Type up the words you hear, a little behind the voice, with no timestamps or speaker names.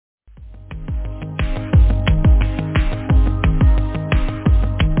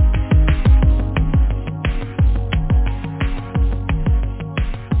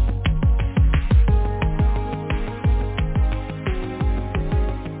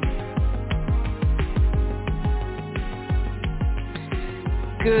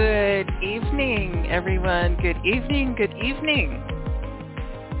Good evening, everyone. Good evening. Good evening.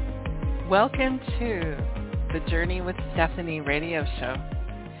 Welcome to the Journey with Stephanie radio show.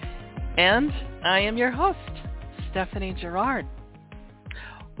 And I am your host, Stephanie Gerard.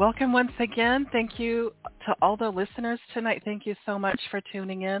 Welcome once again. Thank you to all the listeners tonight. Thank you so much for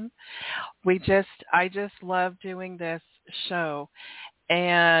tuning in. I just love doing this show.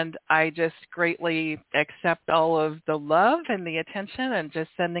 And I just greatly accept all of the love and the attention and just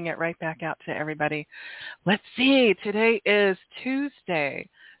sending it right back out to everybody. Let's see. Today is Tuesday,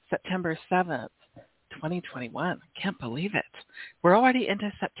 September 7th, 2021. Can't believe it. We're already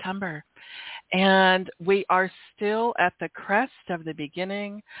into September. And we are still at the crest of the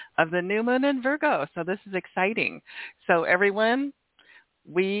beginning of the new moon in Virgo. So this is exciting. So everyone,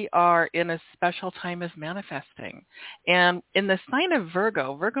 we are in a special time of manifesting. And in the sign of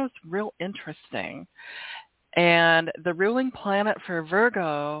Virgo, Virgo's real interesting. And the ruling planet for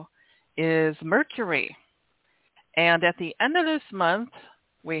Virgo is Mercury. And at the end of this month,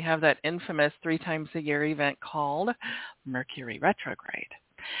 we have that infamous 3 times a year event called Mercury retrograde.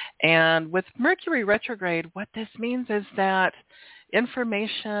 And with Mercury retrograde, what this means is that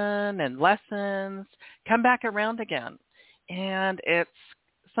information and lessons come back around again. And it's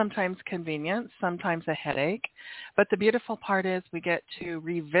sometimes convenient, sometimes a headache. But the beautiful part is we get to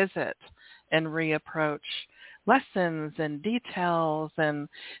revisit and reapproach lessons and details and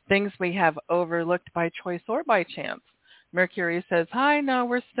things we have overlooked by choice or by chance. Mercury says, hi, no,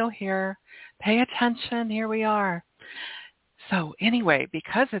 we're still here. Pay attention. Here we are. So anyway,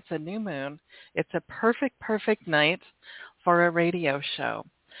 because it's a new moon, it's a perfect night for a radio show.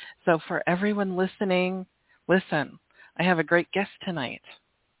 So for everyone listening, listen. I have a great guest tonight.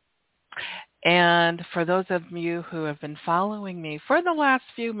 And for those of you who have been following me for the last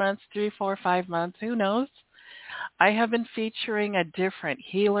few months, 3, 4, 5 months, who knows, I have been featuring a different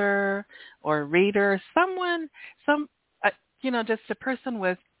healer or reader, just a person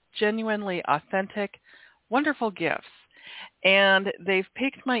with genuinely authentic, wonderful gifts. And they've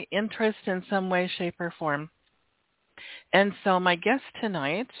piqued my interest in some way, shape, or form. And so my guest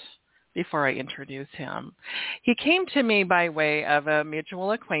tonight, before I introduce him, he came to me by way of a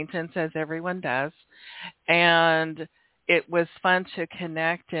mutual acquaintance, as everyone does, and it was fun to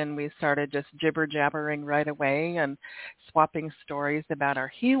connect, and we started just jibber-jabbering right away and swapping stories about our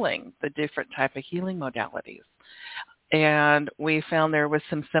healing, the different type of healing modalities. And we found there was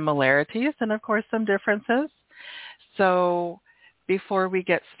some similarities and, of course, some differences. So before we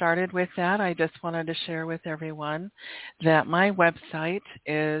get started with that, I just wanted to share with everyone that my website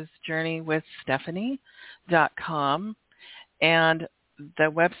is journeywithstephanie.com, and the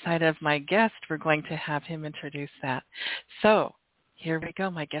website of my guest, we're going to have him introduce that. So here we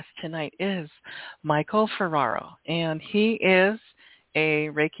go. My guest tonight is Michael Ferraro, and he is a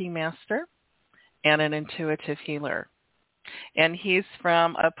Reiki master and an intuitive healer. And he's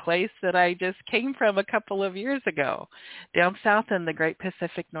from a place that I just came from a couple of years ago, down south in the Great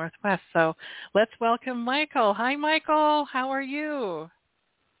Pacific Northwest. So let's welcome Michael. Hi, Michael. How are you?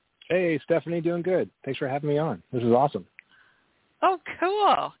 Hey, Stephanie. Doing good. Thanks for having me on. This is awesome. Oh,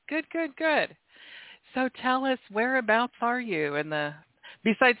 cool. Good. So tell us, whereabouts are you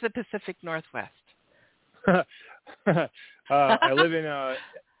besides the Pacific Northwest? I live in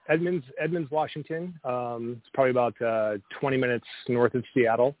Edmonds, Washington. It's probably about 20 minutes north of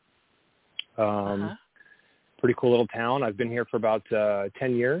Seattle. Pretty cool little town. I've been here for about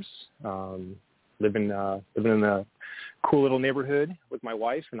 10 years. Living in a cool little neighborhood with my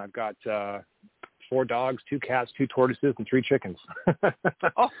wife, and I've got 4 dogs, 2 cats, 2 tortoises, and 3 chickens.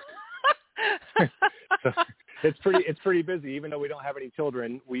 Oh. So it's pretty busy. Even though we don't have any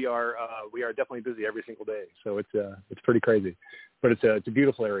children, we are definitely busy every single day. So it's pretty crazy, but it's a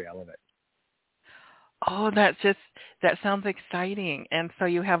beautiful area. I love it. Oh, that sounds exciting. And so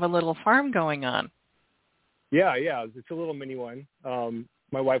you have a little farm going on. Yeah, it's a little mini one.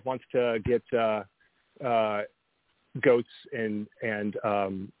 My wife wants to get goats and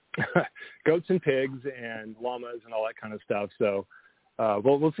goats and pigs and llamas and all that kind of stuff. So.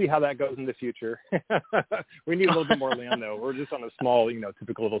 We'll see how that goes in the future. We need a little bit more land, though. We're just on a small,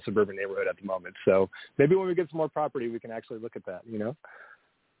 typical little suburban neighborhood at the moment. So maybe when we get some more property, we can actually look at that,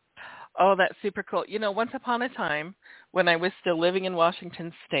 Oh, that's super cool. Once upon a time, when I was still living in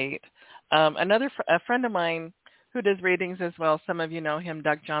Washington State, a friend of mine who does readings as well, some of you know him,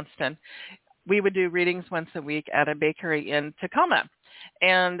 Doug Johnston, we would do readings once a week at a bakery in Tacoma.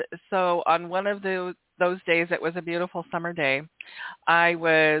 And so on one of the those days, it was a beautiful summer day. I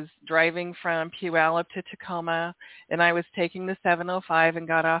was driving from Puyallup to Tacoma, and I was taking the 705 and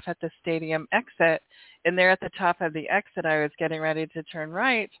got off at the stadium exit. And there at the top of the exit, I was getting ready to turn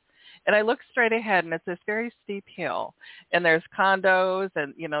right. And I looked straight ahead, and it's this very steep hill. And there's condos,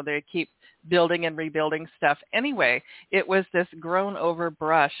 and, you know, they keep building and rebuilding stuff. Anyway, it was this grown-over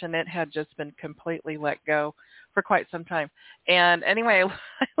brush, and it had just been completely let go for quite some time. And anyway,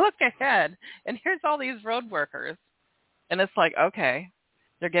 I look ahead, and here's all these road workers. And it's like, okay,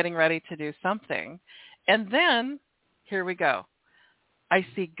 they're getting ready to do something. And then, here we go. I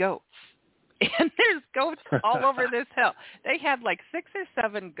see goats. And there's goats all over this hill. They had like 6 or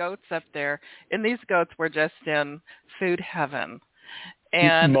 7 goats up there, and these goats were just in food heaven.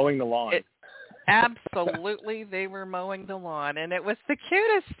 And mowing the lawn. Absolutely, they were mowing the lawn, and it was the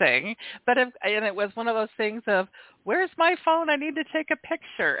cutest thing. But it was one of those things of, where's my phone? I need to take a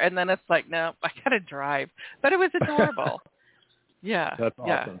picture. And then it's like, no, I got to drive. But it was adorable. Yeah. That's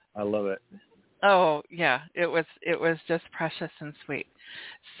awesome. Yeah. I love it. Oh, yeah, it was just precious and sweet.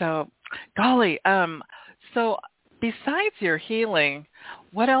 So, golly, so besides your healing,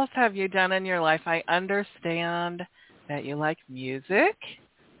 what else have you done in your life? I understand that you like music.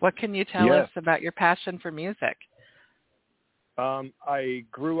 What can you tell us about your passion for music? I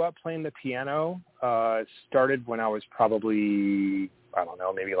grew up playing the piano. Started when I was probably, I don't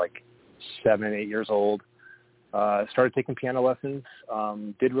know, maybe like 7, 8 years old. Started taking piano lessons,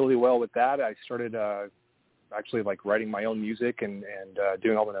 did really well with that. I started actually like writing my own music and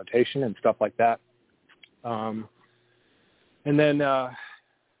doing all the notation and stuff like that. And then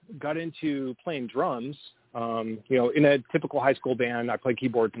got into playing drums, you know, in a typical high school band. I played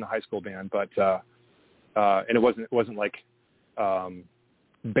keyboards in a high school band, but and it wasn't like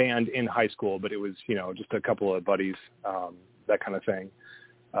band in high school, but it was, you know, just a couple of buddies, that kind of thing.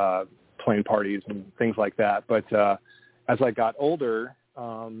 Playing parties and things like that. But as I got older,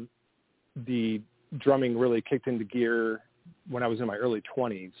 the drumming really kicked into gear when I was in my early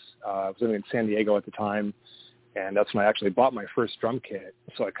 20s. I was living in San Diego at the time, and that's when I actually bought my first drum kit.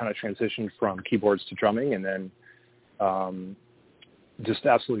 So I kind of transitioned from keyboards to drumming, and then just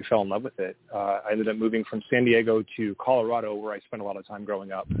absolutely fell in love with it. I ended up moving from San Diego to Colorado, where I spent a lot of time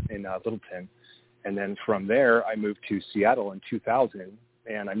growing up in Littleton. And then from there, I moved to Seattle in 2000.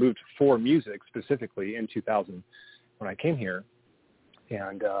 And I moved for music specifically in 2000 when I came here,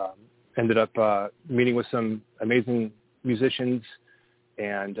 and ended up meeting with some amazing musicians,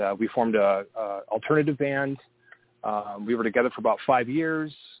 and we formed a alternative band. We were together for about 5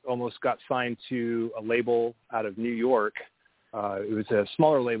 years, almost got signed to a label out of New York. It was a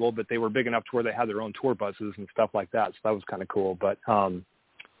smaller label, but they were big enough to where they had their own tour buses and stuff like that, so that was kind of cool. But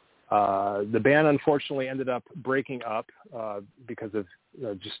the band unfortunately ended up breaking up because of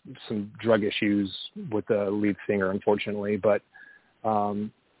just some drug issues with the lead singer, unfortunately. But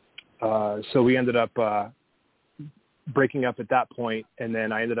so we ended up breaking up at that point, and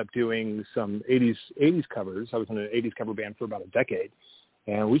then I ended up doing some 80s covers. I was in an 80s cover band for about a decade,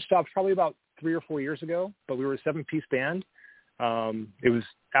 and we stopped probably about 3 or 4 years ago, but we were a 7-piece band. It was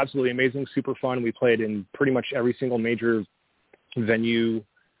absolutely amazing, super fun. We played in pretty much every single major venue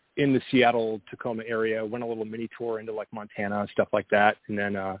in the Seattle, Tacoma area, went a little mini tour into like Montana, stuff like that. And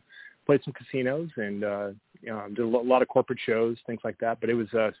then played some casinos and did a lot of corporate shows, things like that. But it was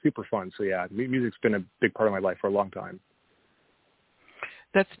super fun. So yeah, music's been a big part of my life for a long time.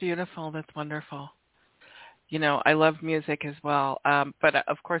 That's beautiful. That's wonderful. You know, I love music as well. But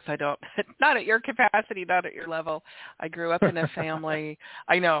of course I don't, not at your capacity, not at your level. I grew up in a family,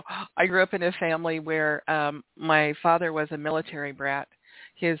 I grew up in a family where my father was a military brat.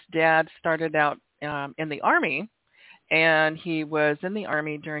 His dad started out in the Army, and he was in the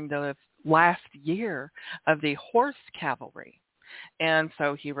Army during the last year of the horse cavalry. And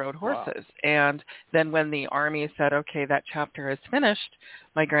so he rode horses. Wow. And then when the Army said, okay, that chapter is finished,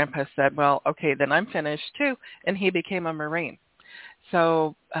 my grandpa said, well, okay, then I'm finished too. And he became a Marine.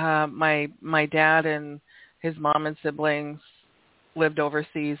 So my dad and his mom and siblings lived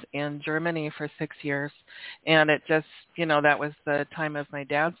overseas in Germany for 6 years. And it just, that was the time of my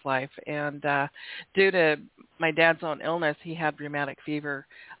dad's life. And due to my dad's own illness, he had rheumatic fever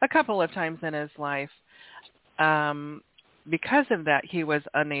a couple of times in his life. Because of that, he was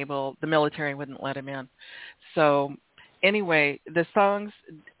unable, the military wouldn't let him in. So anyway, the songs,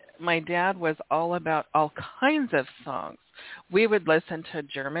 my dad was all about all kinds of songs. We would listen to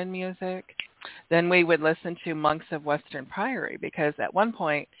German music. Then we would listen to Monks of Western Priory, because at one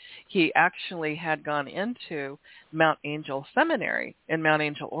point he actually had gone into Mount Angel Seminary in Mount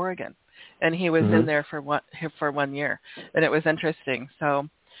Angel, Oregon, and he was in there for 1 year, and it was interesting. So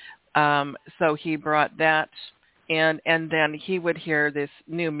So he brought that, and then he would hear this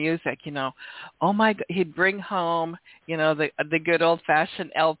new music, Oh my God, he'd bring home, the good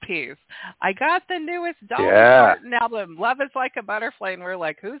old-fashioned LPs. I got the newest Dolly Parton album, Love is Like a Butterfly, and we're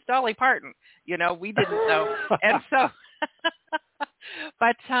like, who's Dolly Parton? We didn't know. And so,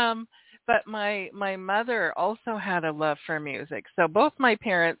 but my mother also had a love for music. So both my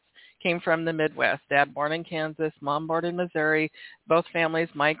parents came from the Midwest. Dad born in Kansas, mom born in Missouri. Both families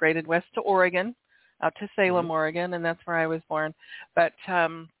migrated west to Oregon, out to Salem, Oregon, and that's where I was born. But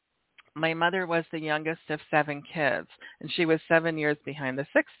my mother was the youngest of 7 kids, and she was 7 years behind the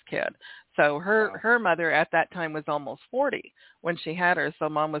 6th kid. So her mother at that time was almost 40 when she had her. So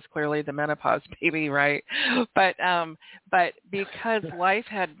mom was clearly the menopause baby, right? But because life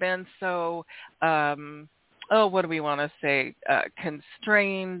had been so, what do we want to say,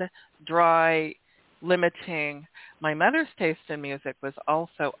 constrained, dry, limiting, my mother's taste in music was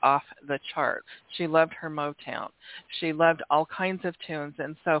also off the chart. She loved her Motown. She loved all kinds of tunes,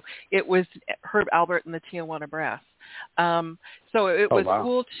 and so it was Herb Albert and the Tijuana Brass. So it was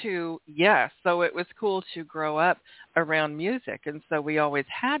cool so it was cool to grow up around music, and so we always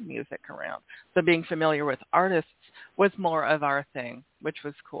had music around. So being familiar with artists was more of our thing, which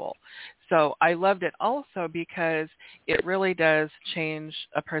was cool. So I loved it also because it really does change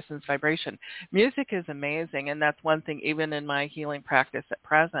a person's vibration. Music is amazing, and that's one thing even in my healing practice at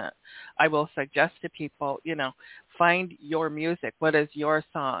present. I will suggest to people, find your music. What is your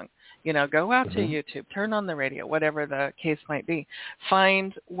song? Go out to YouTube, turn on the radio, whatever the case might be.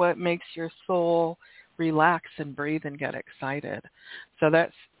 Find what makes your soul relax and breathe and get excited. So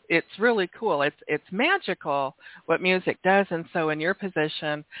it's really cool. It's magical what music does. And so in your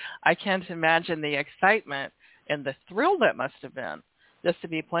position, I can't imagine the excitement and the thrill that must have been just to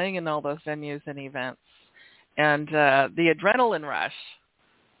be playing in all those venues and events and the adrenaline rush,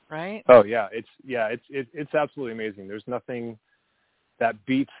 right? Oh yeah. It's absolutely amazing. There's nothing that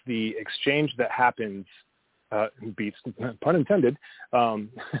beats the exchange that happens, beats, pun intended,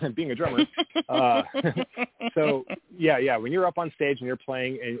 being a drummer. So yeah, when you're up on stage and you're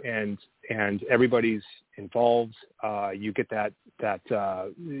playing and everybody's involved, you get that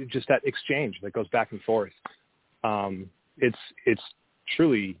just that exchange that goes back and forth. It's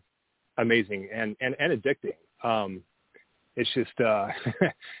truly amazing and addicting. It's just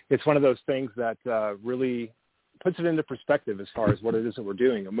it's one of those things that really puts it into perspective as far as what it is that we're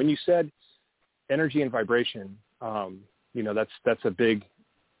doing. And when you said energy and vibration, that's a big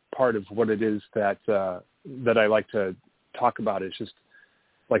part of what it is that I like to talk about. It's just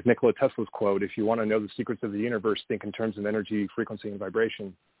like Nikola Tesla's quote: "If you want to know the secrets of the universe, think in terms of energy, frequency, and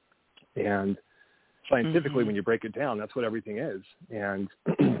vibration." And scientifically, when you break it down, that's what everything is. And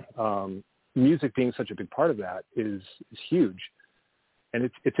music being such a big part of that is huge. And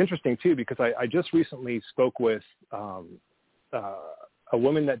it's interesting too, because I just recently spoke with a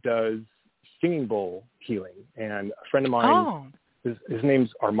woman that does singing bowl healing, and a friend of mine, his name's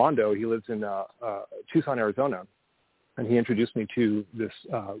Armando. He lives in Tucson, Arizona, and he introduced me to this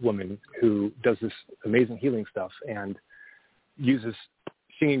woman who does this amazing healing stuff and uses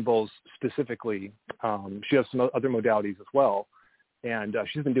singing bowls specifically. She has some other modalities as well, and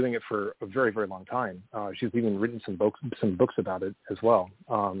she's been doing it for a very, very long time. She's even written some books about it as well.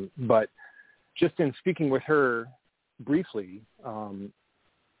 But just in speaking with her briefly,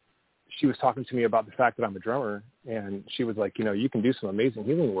 she was talking to me about the fact that I'm a drummer, and she was like, you can do some amazing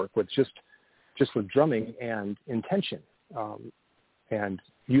healing work with just with drumming and intention, and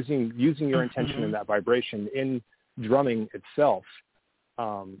using your intention and that vibration in drumming itself.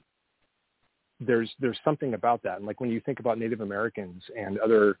 There's something about that. And like when you think about Native Americans and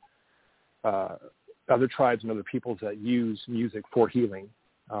other tribes and other peoples that use music for healing,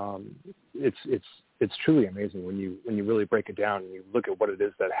 it's truly amazing when you really break it down and you look at what it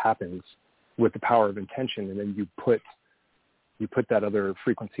is that happens with the power of intention, and then you put that other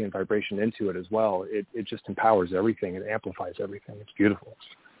frequency and vibration into it as well. It just empowers everything. It amplifies everything. It's beautiful.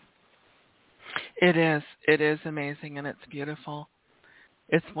 It is amazing, and it's beautiful.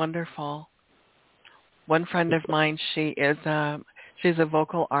 It's wonderful. One friend of mine, she's a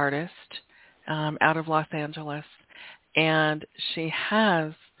vocal artist out of Los Angeles, and she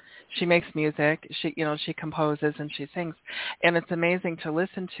makes music. She composes and she sings, and it's amazing to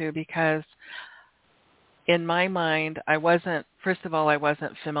listen to because in my mind, I wasn't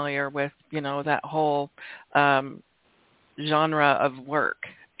familiar with that whole genre of work,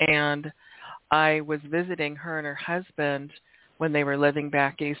 and I was visiting her and her husband when they were living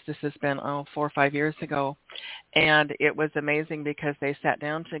back east. This has been 4 or 5 years ago, and it was amazing because they sat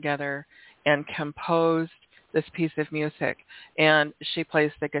down together and composed this piece of music. And she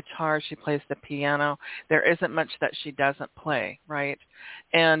plays the guitar, she plays the piano. There isn't much that she doesn't play, right?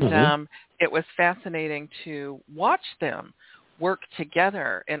 And it was fascinating to watch them work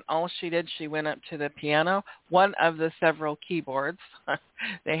together. And all she did, she went up to the piano, one of the several keyboards.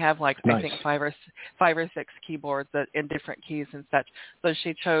 They have like, Nice. I think five or six keyboards that in different keys and such. So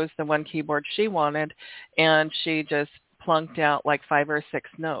she chose the one keyboard she wanted, and she just plunked out like 5 or 6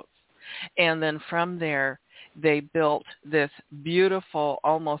 notes. And then from there, they built this beautiful,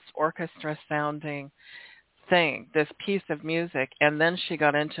 almost orchestra sounding thing, this piece of music. And then she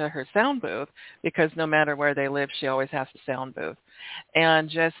got into her sound booth, because no matter where they live, she always has a sound booth. And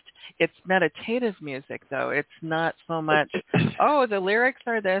just, it's meditative music, though. It's not so much, oh, the lyrics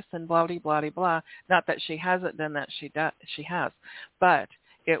are this and blah, blah, blah, blah. Not that she hasn't done that, she has. But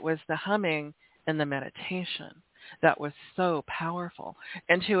it was the humming and the meditation that was so powerful.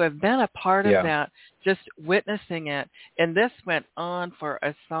 And to have been a part of that, just witnessing it, and this went on for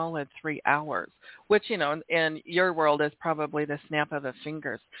a solid 3 hours, which, you know, in your world is probably the snap of the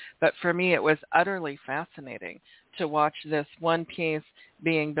fingers. But for me, it was utterly fascinating to watch this one piece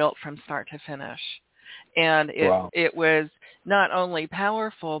being built from start to finish. And it was not only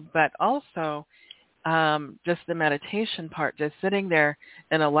powerful, but also just the meditation part, just sitting there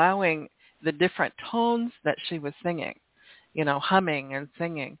and allowing the different tones that she was singing, you know, humming and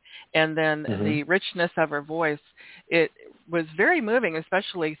singing. And then the richness of her voice, it was very moving,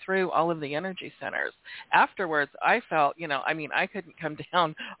 especially through all of the energy centers. Afterwards, I felt, you know, I mean, I couldn't come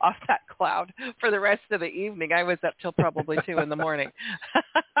down off that cloud for the rest of the evening. I was up till probably 2 in the morning.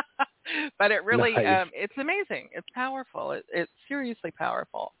 But it really, nice. It's amazing. It's powerful. It's seriously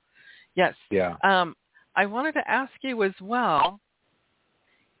powerful. Yes. Yeah. I wanted to ask you as well,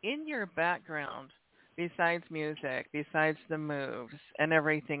 in your background, besides music, besides the moves and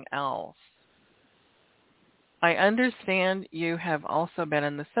everything else, I understand you have also been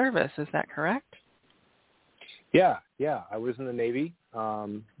in the service. Is that correct? Yeah. I was in the Navy,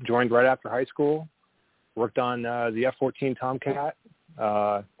 joined right after high school, worked on the F-14 Tomcat,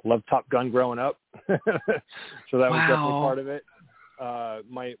 loved Top Gun growing up. So that was definitely part of it.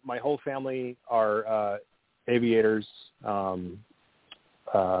 My whole family are aviators.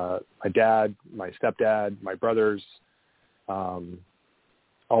 My dad, my stepdad, my brothers,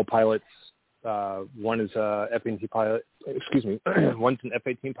 all pilots. One is a F-18 pilot. Excuse me. One's an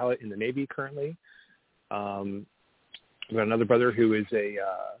F-18 pilot in the Navy currently. I've got another brother who is a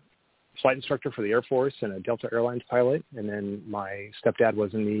flight instructor for the Air Force and a Delta Airlines pilot. And then my stepdad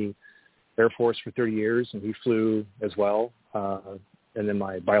was in the Air Force for 30 years, and he flew as well. And then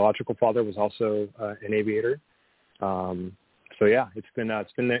my biological father was also an aviator. So yeah, it's been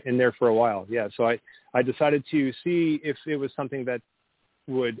in there for a while. Yeah, so I decided to see if it was something that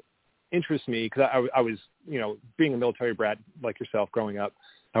would interest me, because I was, you know, being a military brat like yourself growing up,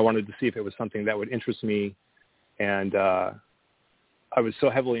 I wanted to see if it was something that would interest me. And I was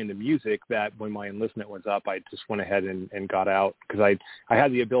so heavily into music that when my enlistment was up, I just went ahead and got out, because I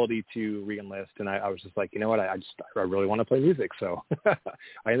had the ability to re-enlist, and I was just like, you know what, I really want to play music. So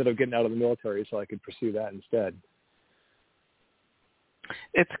I ended up getting out of the military so I could pursue that instead.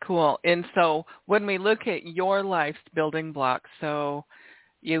 It's cool. And so when we look at your life's building blocks, so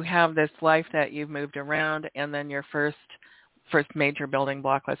you have this life that you've moved around, and then your first major building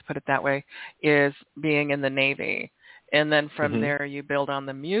block, let's put it that way, is being in the Navy. And then from there you build on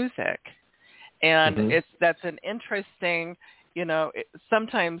the music. And that's an interesting, you know,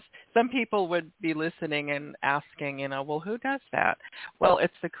 sometimes some people would be listening and asking, you know, well, who does that? Well,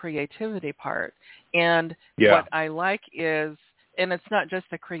 it's the creativity part. And what I like is, and it's not just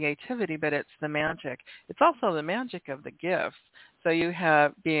the creativity, but it's the magic. It's also the magic of the gifts. So you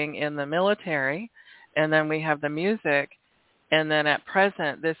have being in the military, and then we have the music, and then at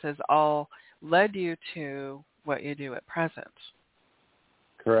present, this has all led you to what you do at present.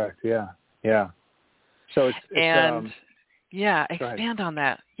 Correct. Yeah. So it's expand on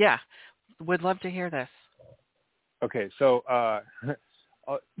that. Yeah, would love to hear this. Okay, so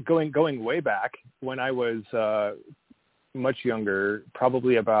going way back, when I was much younger,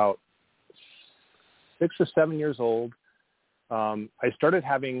 probably about 6 or 7 years old, I started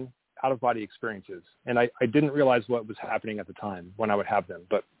having out-of-body experiences. And I didn't realize what was happening at the time when I would have them,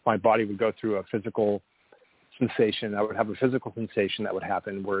 but my body would go through a physical sensation. I would have a physical sensation that would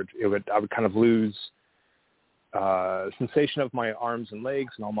happen where I would kind of lose sensation of my arms and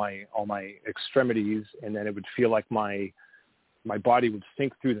legs and all my extremities, and then it would feel like my body would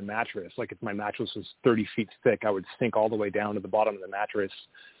sink through the mattress. Like if my mattress was 30 feet thick, I would sink all the way down to the bottom of the mattress.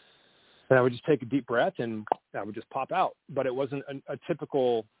 And I would just take a deep breath and I would just pop out. But it wasn't a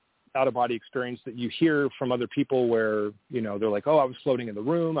typical out-of-body experience that you hear from other people where, they're like, oh, I was floating in the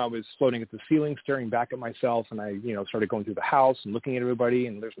room. I was floating at the ceiling, staring back at myself. And I, started going through the house and looking at everybody.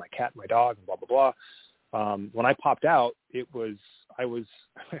 And there's my cat, and my dog, and blah, blah, blah. When I popped out, this is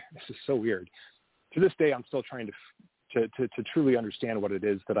so weird. To this day, I'm still trying to truly understand what it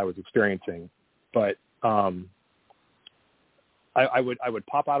is that I was experiencing. But I would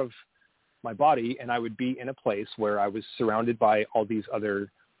pop out of my body, and I would be in a place where I was surrounded by all these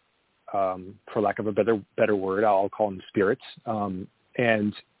other, for lack of a better word, I'll call them spirits.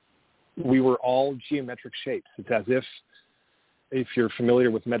 And we were all geometric shapes. It's as if you're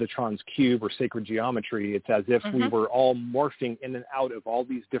familiar with Metatron's cube or sacred geometry, it's as if we were all morphing in and out of all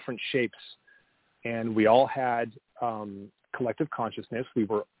these different shapes. And we all had collective consciousness. We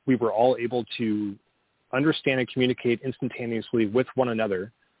were all able to understand and communicate instantaneously with one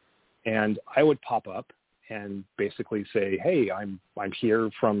another. And I would pop up and basically say, hey, I'm here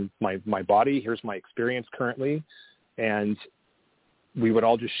from my body. Here's my experience currently. And we would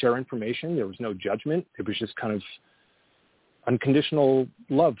all just share information. There was no judgment. It was just kind of unconditional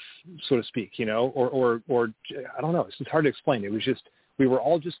love, so to speak, or I don't know. It's hard to explain. It was just, we were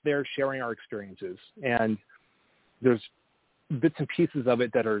all just there sharing our experiences. And there's bits and pieces of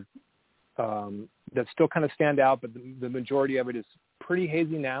it that are, that still kind of stand out, but the majority of it is pretty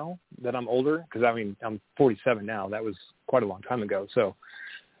hazy now that I'm older, because I'm 47 now. That was quite a long time ago. So,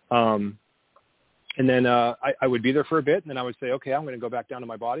 and then I would be there for a bit, and then I would say, okay, I'm going to go back down to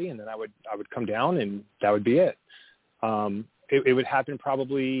my body, and then I would come down, and that would be it. It would happen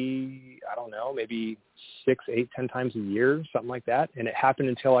probably, I don't know, maybe 6, 8, 10 times a year, something like that. And it happened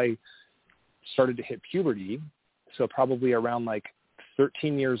until I started to hit puberty. So probably around like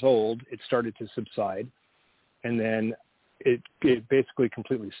 13 years old, it started to subside. And then it basically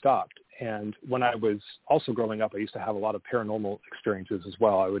completely stopped. And when I was also growing up, I used to have a lot of paranormal experiences as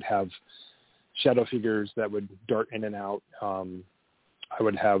well. I would have shadow figures that would dart in and out. I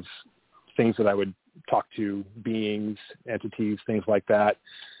would have things that I would talk to, beings, entities, things like that.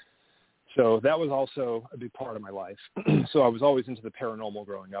 So that was also a big part of my life. So I was always into the paranormal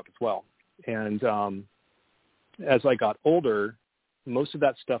growing up as well. And as I got older, most of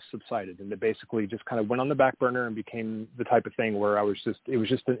that stuff subsided, and it basically just kind of went on the back burner and became the type of thing where it was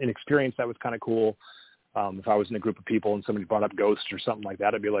just an experience that was kind of cool. If I was in a group of people and somebody brought up ghosts or something like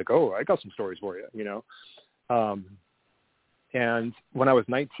that, I'd be like, oh, I got some stories for you, And when I was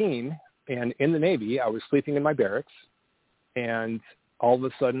 19 and in the Navy, I was sleeping in my barracks, and all of a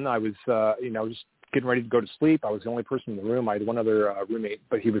sudden I was, just getting ready to go to sleep. I was the only person in the room. I had one other roommate,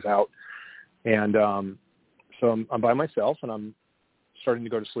 but he was out. And so I'm by myself, and I'm starting to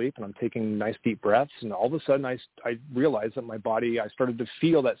go to sleep, and I'm taking nice deep breaths. And all of a sudden I realized that my body, I started to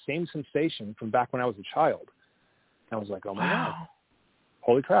feel that same sensation from back when I was a child. And I was like, oh my God,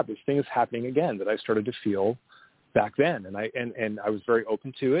 holy crap, this thing is happening again that I started to feel back then. And I was very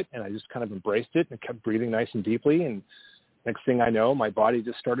open to it, and I just kind of embraced it and kept breathing nice and deeply. And next thing I know, my body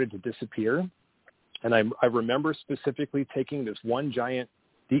just started to disappear. And I remember specifically taking this one giant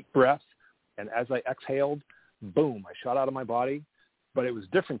deep breath, and as I exhaled, boom, I shot out of my body. But it was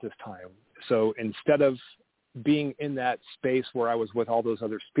different this time. So instead of being in that space where I was with all those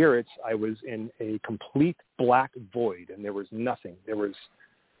other spirits, I was in a complete black void, and there was nothing. There was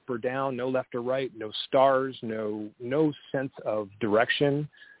up or down, no left or right, no stars, no sense of direction.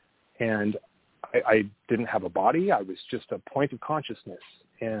 And I didn't have a body. I was just a point of consciousness.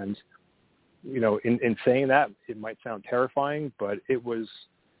 And, in saying that, it might sound terrifying, but it was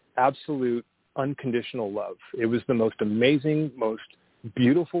absolute unconditional love. It was the most amazing, most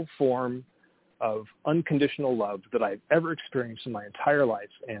beautiful form of unconditional love that I've ever experienced in my entire life.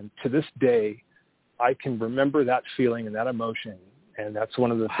 And to this day, I can remember that feeling and that emotion. And that's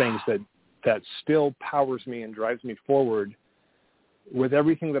one of the things that still powers me and drives me forward with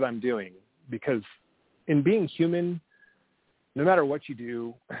everything that I'm doing. Because in being human, no matter what you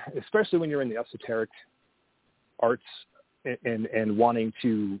do, especially when you're in the esoteric arts and wanting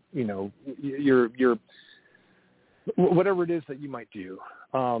to, you're whatever it is that you might do,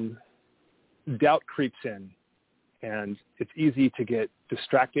 doubt creeps in, and it's easy to get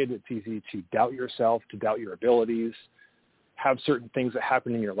distracted. It's easy to doubt yourself, to doubt your abilities, have certain things that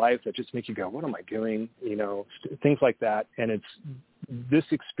happen in your life that just make you go, what am I doing? Things like that. And this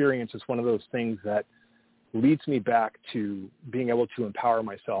experience is one of those things that leads me back to being able to empower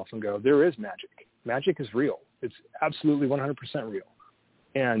myself and go, there is magic. Magic is real. It's absolutely 100% real.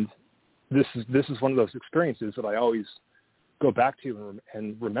 And this is one of those experiences that I always go back to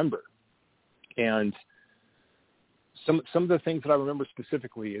and remember. And some of the things that I remember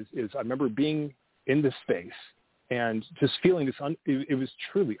specifically is I remember being in this space, and just feeling this. It was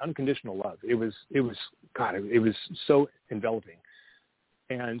truly unconditional love. It was so enveloping.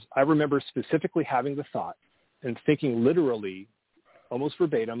 And I remember specifically having the thought and thinking literally, almost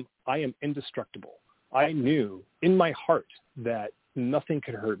verbatim, I am indestructible. I knew in my heart that nothing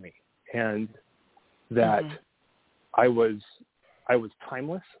could hurt me, and that I was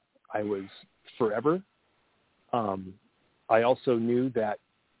timeless. I was forever. I also knew that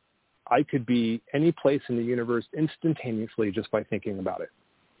I could be any place in the universe instantaneously just by thinking about it.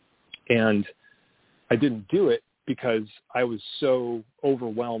 And I didn't do it because I was so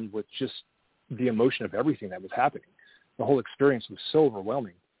overwhelmed with just the emotion of everything that was happening. The whole experience was so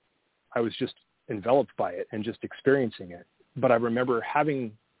overwhelming. I was just enveloped by it and just experiencing it. But I remember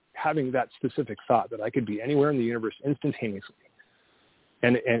having that specific thought that I could be anywhere in the universe instantaneously.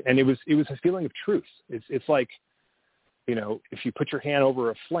 And it was a feeling of truth. It's like, if you put your hand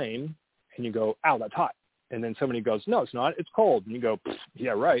over a flame and you go, ow, that's hot. And then somebody goes, no, it's not, it's cold. And you go,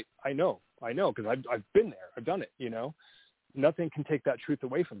 yeah, right. I know, because I've been there. I've done it, Nothing can take that truth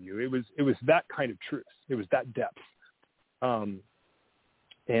away from you. It was that kind of truth. It was that depth. And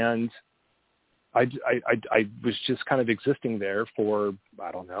I was just kind of existing there for,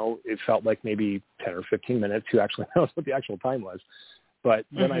 I don't know, it felt like maybe 10 or 15 minutes. Who actually knows what the actual time was? But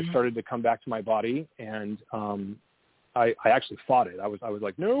then I started to come back to my body, and I actually fought it. I was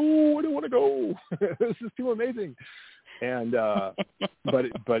like, no, I don't want to go. This is too amazing. And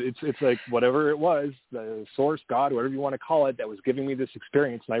but it's like whatever it was, the source, God, whatever you want to call it, that was giving me this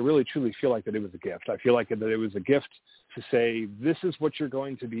experience. And I really truly feel like that it was a gift. I feel like that it was a gift to say, this is what you're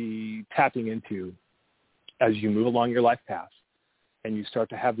going to be tapping into as you move along your life path, and you start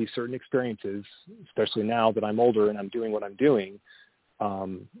to have these certain experiences. Especially now that I'm older and I'm doing what I'm doing,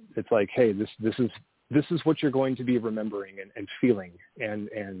 it's like, hey, this is what you're going to be remembering and feeling,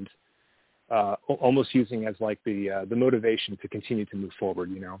 and almost using as like the motivation to continue to move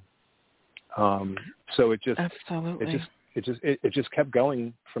forward, So it just, absolutely, it just kept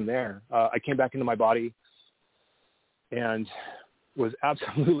going from there. I came back into my body and was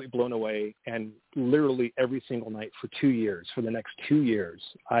absolutely blown away. And literally every single night for the next 2 years,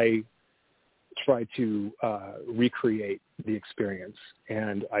 I tried to recreate the experience.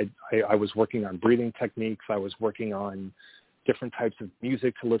 And I was working on breathing techniques. I was working on different types of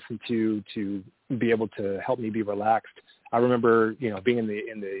music to listen to be able to help me be relaxed. I remember, being in the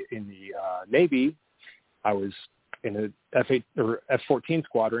Navy. I was in a F-8 or F-14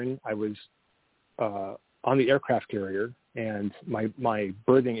 squadron. I was on the aircraft carrier, and my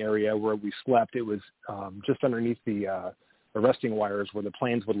berthing area where we slept, it was just underneath the arresting wires where the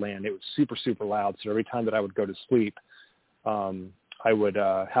planes would land. It was super, super loud. So every time that I would go to sleep, I would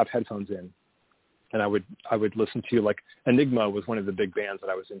have headphones in. And I would listen to, like, Enigma was one of the big bands that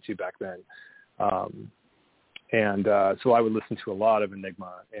I was into back then. So I would listen to a lot of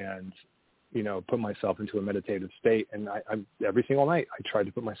Enigma and, put myself into a meditative state. And I every single night I tried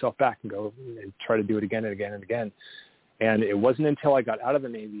to put myself back and go and try to do it again and again and again. And it wasn't until I got out of the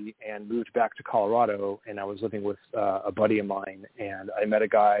Navy and moved back to Colorado, and I was living with a buddy of mine, and I met a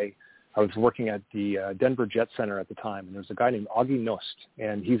guy. I was working at the Denver Jet Center at the time, and there was a guy named Augie Nost,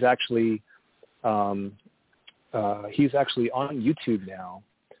 and he's actually on YouTube now.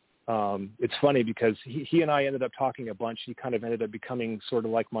 It's funny because he and I ended up talking a bunch. He kind of ended up becoming sort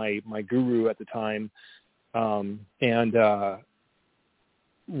of like my guru at the time.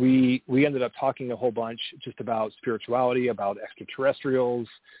 We ended up talking a whole bunch just about spirituality, about extraterrestrials,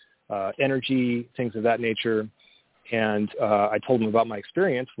 energy, things of that nature. And I told him about my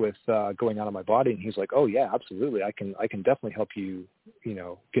experience with going out of my body, and he's like, "Oh yeah, absolutely. I can definitely help you,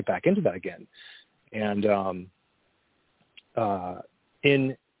 get back into that again." And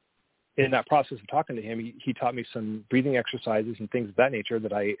in that process of talking to him, he taught me some breathing exercises and things of that nature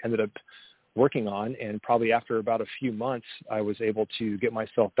that I ended up working on. And probably after about a few months, I was able to get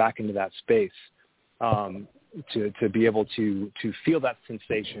myself back into that space, to be able to feel that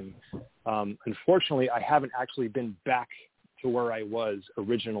sensation. Unfortunately, I haven't actually been back to where I was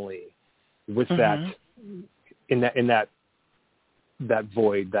originally with that, in that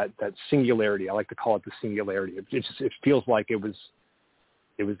void, that singularity. I like to call it the singularity. It feels like it was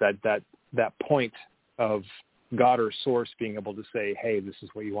that point of God or source being able to say, hey, this is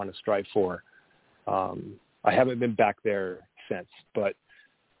what you want to strive for. I haven't been back there since, but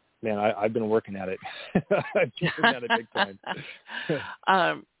man, I've been working at it. I've been working at it big time.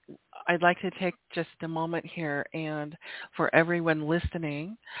 I'd like to take just a moment here, and for everyone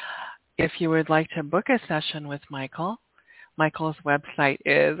listening, if you would like to book a session with Michael's website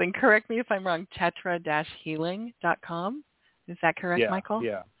is, and correct me if I'm wrong, tetra-healing.com. Is that correct, Michael?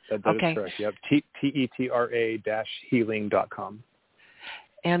 Yeah. That Okay. is correct. Yep. TETRA-healing.com.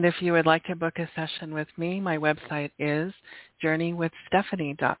 And if you would like to book a session with me, my website is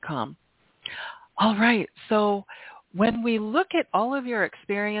journeywithstephanie.com. All right. So when we look at all of your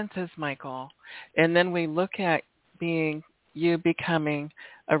experiences, Michael, and then we look at you becoming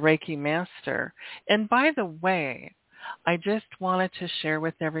a Reiki master, and by the way, I just wanted to share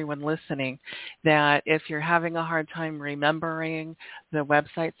with everyone listening that if you're having a hard time remembering the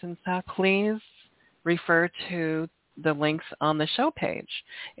websites and stuff, please refer to the links on the show page,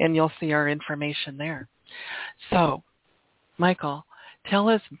 and you'll see our information there. So, Michael, tell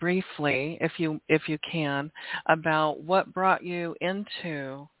us briefly, if you can, about what brought you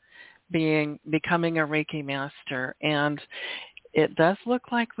into becoming a Reiki master. And it does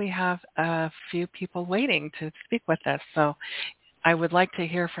look like we have a few people waiting to speak with us. So I would like to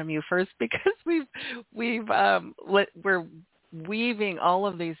hear from you first, because we're weaving all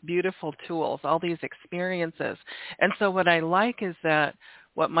of these beautiful tools, all these experiences. And so what I like is that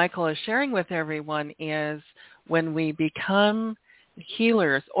what Michael is sharing with everyone is when we become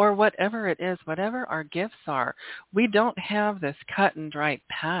healers, or whatever it is, whatever our gifts are, we don't have this cut and dried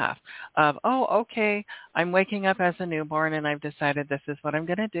path of, oh, okay, I'm waking up as a newborn and I've decided this is what I'm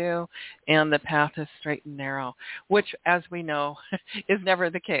going to do, and the path is straight and narrow, which, as we know, is never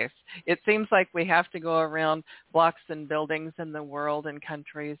the case. It seems like we have to go around blocks and buildings in the world and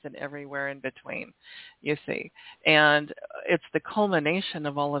countries and everywhere in between, you see. And it's the culmination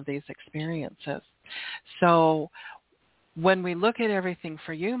of all of these experiences. So when we look at everything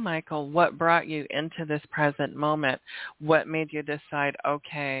for you, Michael, what brought you into this present moment? What made you decide,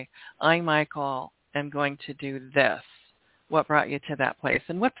 okay, I, Michael, am going to do this? What brought you to that place?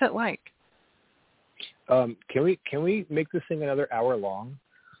 And what's it like? Can we make this thing another hour long?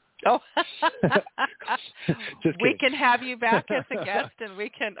 Oh, Just we kidding. can have you back as a guest, and we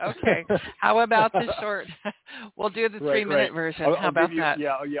can, okay, how about the short? We'll do the 3-minute version. How about that?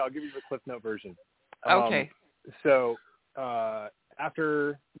 Yeah, I'll give you the Cliff Note version. Okay. So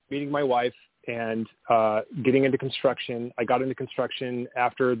after meeting my wife and getting into construction, I got into construction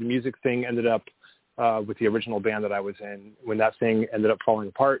after the music thing ended up with the original band that I was in. When that thing ended up falling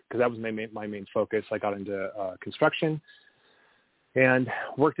apart, because that was my main focus, I got into construction and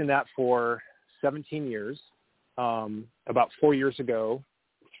worked in that for 17 years. About 4 years ago,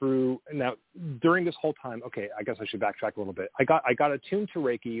 during this whole time, okay, I guess I should backtrack a little bit. I got attuned to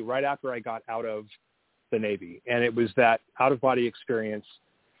Reiki right after I got out of the Navy, and it was that out-of-body experience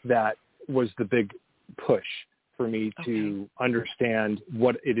that was the big push for me to understand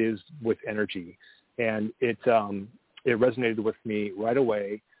what it is with energy, and it resonated with me right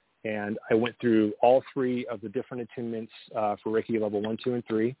away. And I went through all 3 of the different attunements for Reiki level 1, 2, and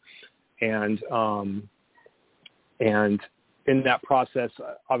 3, and in that process,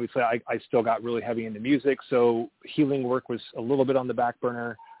 obviously, I still got really heavy into music, so healing work was a little bit on the back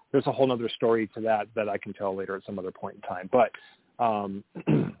burner. There's a whole other story to that I can tell later at some other point in time. But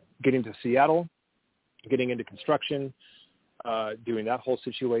getting to Seattle, getting into construction, doing that whole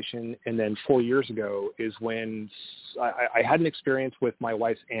situation, and then 4 years ago is when I had an experience with my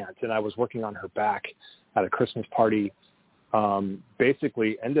wife's aunt, and I was working on her back at a Christmas party.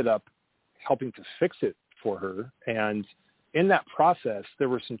 Basically ended up helping to fix it for her, and in that process, there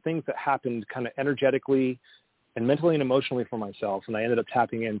were some things that happened kind of energetically and mentally and emotionally for myself, and I ended up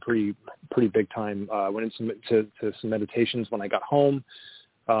tapping in pretty big time. Went into some meditations when I got home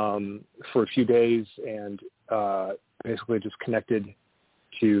for a few days, and basically just connected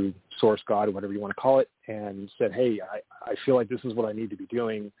to Source, God, whatever you want to call it, and said, hey, I feel like this is what I need to be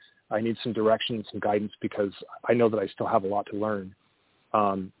doing. I need some direction, some guidance, because I know that I still have a lot to learn.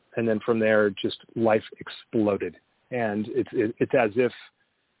 And then from there, just life exploded. And it's as if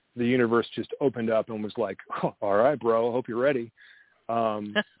the universe just opened up and was like, oh, all right, bro, hope you're ready.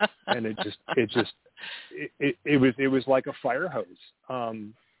 And it was like a fire hose.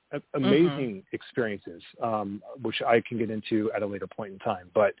 Amazing experiences, which I can get into at a later point in time.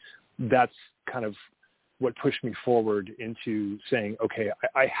 But that's kind of what pushed me forward into saying, okay,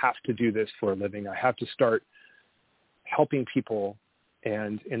 I have to do this for a living. I have to start helping people,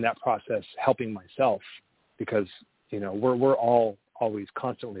 and in that process, helping myself, because, we're all always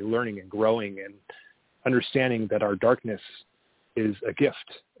constantly learning and growing and understanding that our darkness is a gift,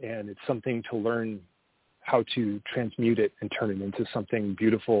 and it's something to learn how to transmute it and turn it into something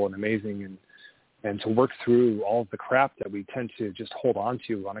beautiful and amazing, and to work through all of the crap that we tend to just hold on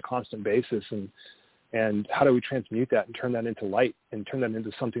to on a constant basis, and how do we transmute that and turn that into light and turn that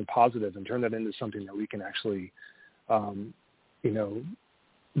into something positive and turn that into something that we can actually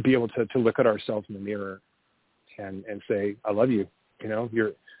be able to look at ourselves in the mirror and say, I love you.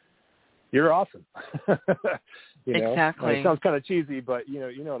 you're awesome. You know? Exactly. It sounds kind of cheesy, but you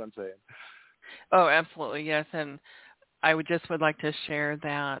know what I'm saying. Oh, absolutely, yes. And I would like to share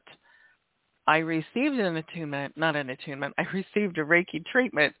that I received I received a Reiki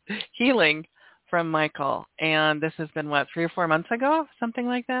treatment healing from Michael. And this has been, 3 or 4 months ago? Something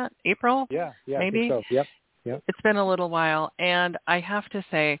like that? April? Yeah, Maybe? I think so. Yep. It's been a little while. And I have to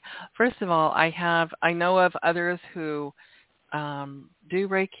say, first of all, I know of others who do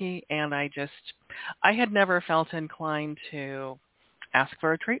Reiki, and I had never felt inclined to ask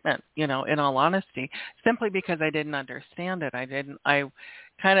for a treatment, in all honesty, simply because I didn't understand it. I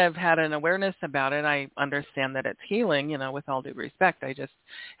kind of had an awareness about it. I understand that it's healing, with all due respect. I just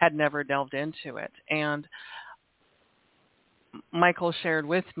had never delved into it. And Michael shared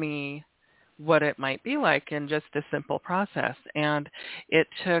with me what it might be like in just a simple process. And it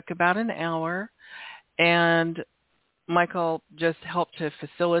took about an hour, and Michael just helped to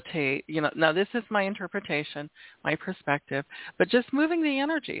facilitate, now this is my interpretation, my perspective, but just moving the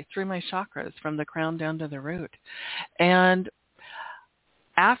energy through my chakras from the crown down to the root. And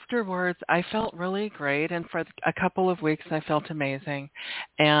afterwards, I felt really great. And for a couple of weeks, I felt amazing.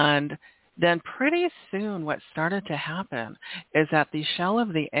 And then pretty soon what started to happen is that the shell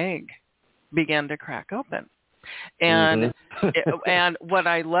of the egg began to crack open. And and what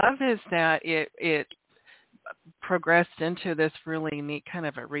I love is that it progressed into this really neat kind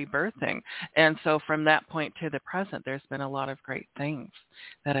of a rebirthing. And so from that point to the present, there's been a lot of great things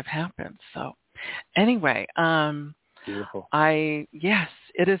that have happened. So anyway, beautiful. Yes,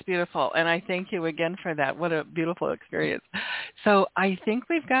 it is beautiful. And I thank you again for that. What a beautiful experience. So I think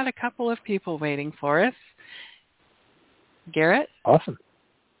we've got a couple of people waiting for us. Garrett? Awesome.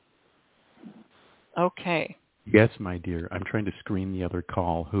 Okay. Yes, my dear. I'm trying to screen the other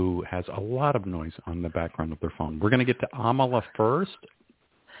call who has a lot of noise on the background of their phone. We're going to get to Amala first.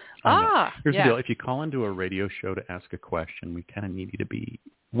 Here's the deal. If you call into a radio show to ask a question, we kind of need you to be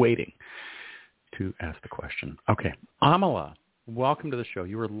waiting to ask the question. Okay. Amala, welcome to the show.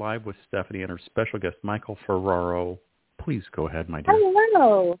 You are live with Stephanie and her special guest, Michael Ferraro. Please go ahead, my dear.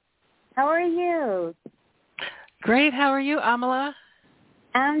 Hello. How are you? Great. How are you, Amala?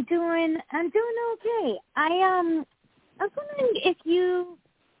 I'm doing okay. I was wondering if you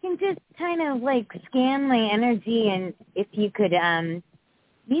can just kind of like scan my energy, and if you could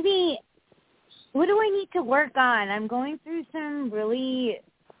maybe, what do I need to work on? I'm going through some really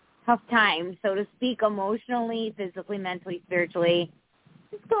tough times, so to speak, emotionally, physically, mentally, spiritually.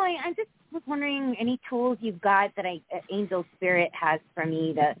 I just was wondering any tools you've got that Angel Spirit has for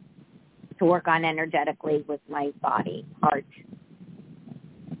me to work on energetically with my body, heart.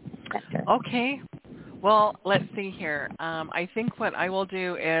 Okay. Well, let's see here. I think what I will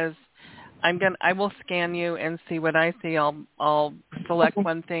do is I will scan you and see what I see. I'll select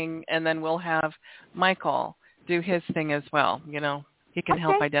one thing, and then we'll have Michael do his thing as well. He can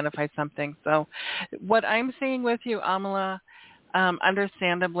help identify something. So what I'm seeing with you, Amala,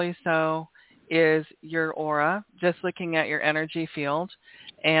 understandably so, is your aura, just looking at your energy field.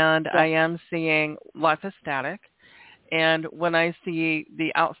 And I am seeing lots of static. And when I see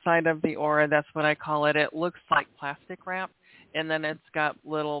the outside of the aura, that's what I call it. It looks like plastic wrap, and then it's got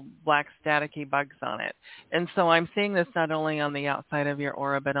little black staticky bugs on it. And so I'm seeing this not only on the outside of your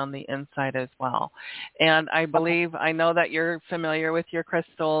aura, but on the inside as well. And I know that you're familiar with your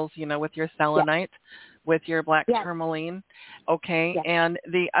crystals, with your selenite, with your black tourmaline. Okay. And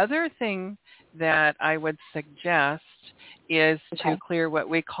the other thing that I would suggest is to clear what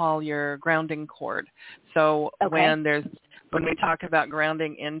we call your grounding cord. So when we talk about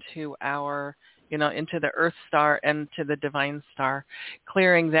grounding into our, into the Earth star and to the divine star,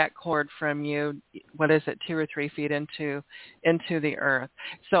 clearing that cord from you, 2 or 3 feet into the Earth.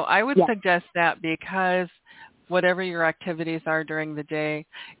 So I would suggest that, because whatever your activities are during the day,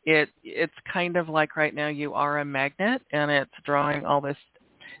 it's kind of like right now you are a magnet, and it's drawing all this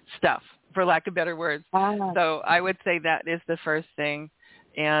stuff, for lack of better words. So I would say that is the first thing.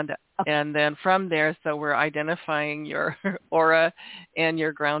 And then from there, so we're identifying your aura and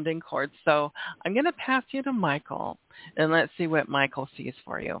your grounding cord. So I'm going to pass you to Michael, and let's see what Michael sees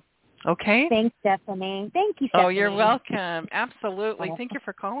for you. Okay? Thanks, Stephanie. Thank you, Stephanie. Oh, you're welcome. Absolutely. Thank you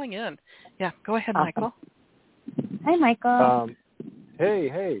for calling in. Yeah, go ahead, Michael. Hi, Michael.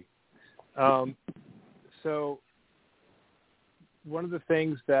 Hey. So one of the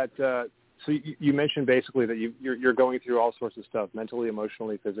things that so you mentioned basically that you're going through all sorts of stuff, mentally,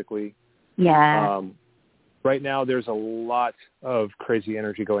 emotionally, physically. Yeah. Right now, there's a lot of crazy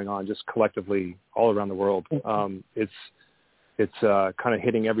energy going on, just collectively all around the world. It's kind of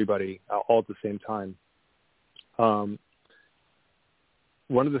hitting everybody all at the same time.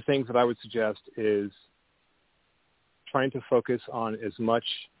 one of the things that I would suggest is trying to focus on as much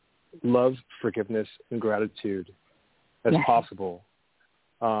love, forgiveness, and gratitude as possible.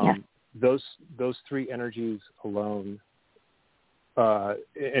 Those three energies alone,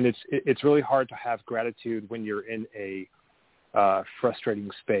 and it's really hard to have gratitude when you're in a frustrating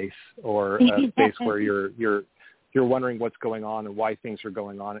space or a space where you're wondering what's going on and why things are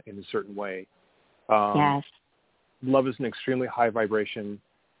going on in a certain way. Love is an extremely high vibration,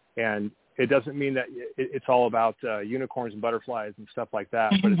 and it doesn't mean that it's all about unicorns and butterflies and stuff like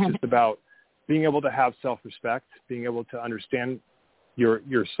that, but it's just about being able to have self-respect, being able to understand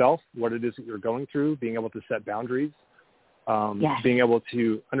yourself, what it is that you're going through, being able to set boundaries, being able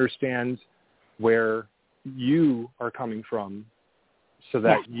to understand where you are coming from so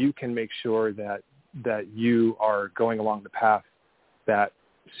that you can make sure that you are going along the path that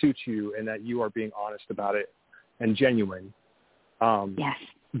suits you and that you are being honest about it and genuine.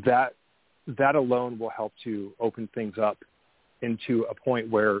 That alone will help to open things up into a point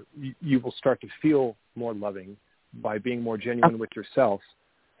where you will start to feel more loving by being more genuine with yourself.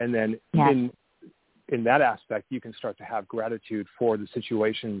 And then in that aspect, you can start to have gratitude for the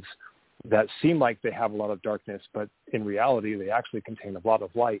situations that seem like they have a lot of darkness, but in reality, they actually contain a lot of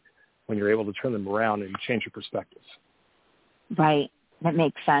light when you're able to turn them around and change your perspective. Right. That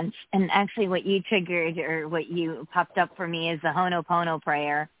makes sense. And actually what you triggered or what you popped up for me is the Ho'oponopono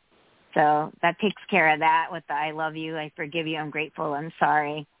prayer. So that takes care of that with the I love you, I forgive you, I'm grateful, I'm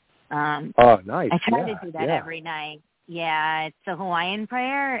sorry. Nice. I try to do that every night. Yeah, it's a Hawaiian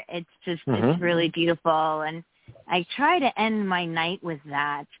prayer. It's just, it's really beautiful. And I try to end my night with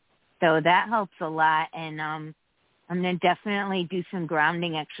that. So that helps a lot. And I'm going to definitely do some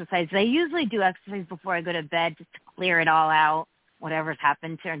grounding exercises. I usually do exercise before I go to bed just to clear it all out, whatever's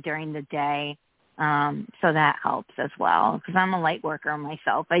happened during the day. So that helps as well because I'm a light worker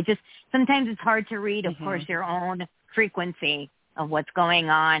myself. Sometimes it's hard to read, of course, your own frequency of what's going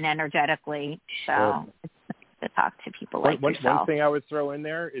on energetically. So it's nice to talk to people like yourself. One thing I would throw in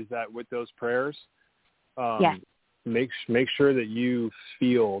there is that with those prayers, make sure that you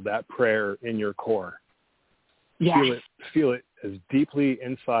feel that prayer in your core. Feel it as deeply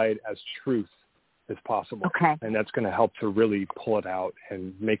inside as truth as possible. And that's going to help to really pull it out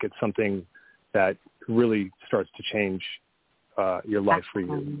and make it something that really starts to change your life for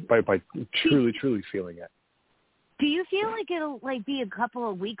you by truly feeling it. Do you feel like it'll be a couple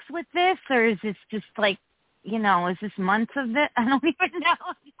of weeks with this, or is this just is this months of it? I don't even know.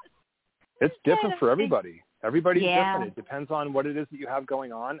 It's different for everybody. Everybody's different. It depends on what it is that you have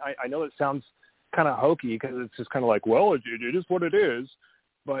going on. I know it sounds kind of hokey because it's just kind of like, well, it is what it is.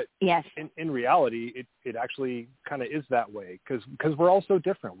 But in reality, it actually kind of is that way because we're all so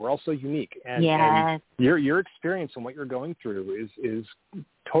different. We're all so unique. And your experience and what you're going through is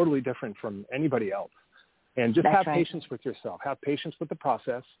totally different from anybody else. And just have patience with yourself. Have patience with the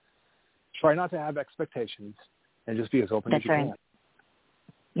process. Try not to have expectations and just be as open as you can.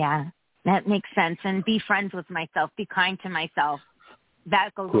 Yeah, that makes sense. And be friends with myself. Be kind to myself.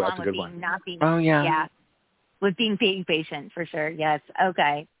 That goes along with with being patient for sure. Yes.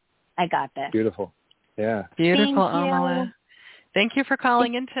 Okay. I got this. Beautiful. Yeah. Beautiful, Amala. Thank you for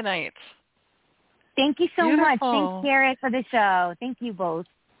calling in tonight. Thank you so much. Thanks, Garrett, for the show. Thank you both.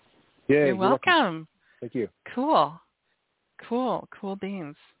 Yeah, you're welcome. Thank you. Cool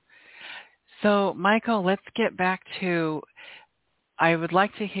beans. So, Michael, let's get back to, I would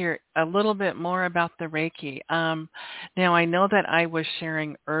like to hear a little bit more about the Reiki. Now, I know that I was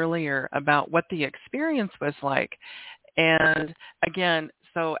sharing earlier about what the experience was like. And again,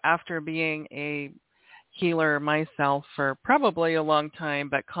 so after being a healer myself for probably a long time,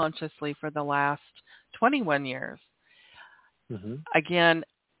 but consciously for the last 21 years, again,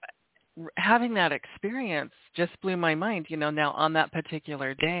 having that experience just blew my mind. Now on that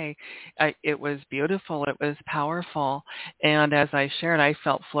particular day, it was beautiful. It was powerful. And as I shared, I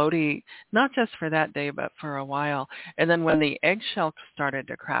felt floaty, not just for that day, but for a while. And then when the eggshell started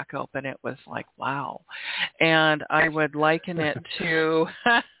to crack open, it was like, wow. And I would liken it to,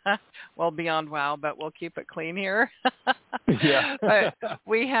 well, beyond wow, but we'll keep it clean here. But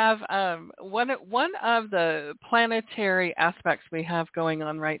we have one of the planetary aspects we have going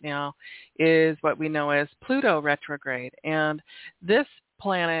on right now is what we know as Pluto retrograde. And this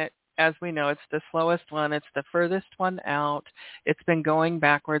planet, as we know, it's the slowest one. It's the furthest one out. It's been going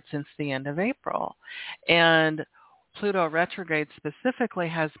backwards since the end of April. And Pluto retrograde specifically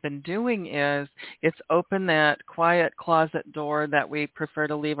has been doing is it's opened that quiet closet door that we prefer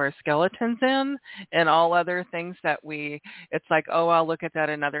to leave our skeletons in and all other things that it's like, oh, I'll look at that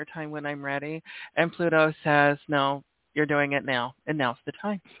another time when I'm ready. And Pluto says, no, you're doing it now, and now's the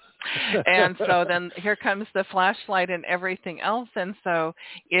time. And so then here comes the flashlight and everything else. And so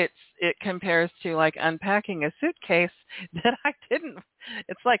it compares to like unpacking a suitcase that I didn't,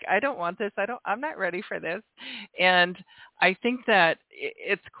 it's like, I don't want this. I'm not ready for this. And I think that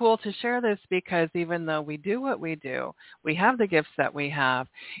it's cool to share this because even though we do what we do, we have the gifts that we have,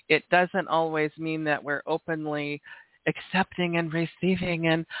 it doesn't always mean that we're openly accepting and receiving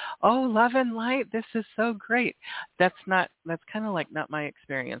and, oh, love and light, this is so great. That's kind of like not my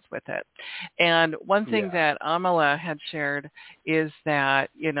experience with it. And one thing that Amala had shared is that,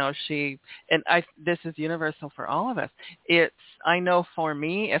 this is universal for all of us. I know for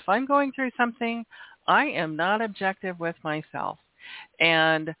me, if I'm going through something, I am not objective with myself.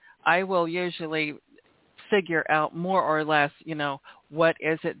 And I will usually figure out more or less, what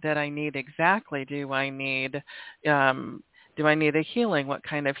is it that I need exactly? Do I need a healing? What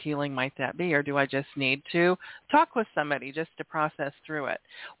kind of healing might that be? Or do I just need to talk with somebody just to process through it?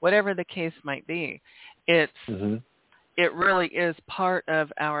 Whatever the case might be, it really is part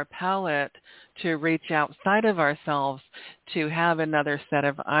of our palette to reach outside of ourselves, to have another set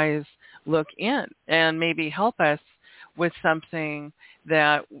of eyes look in and maybe help us with something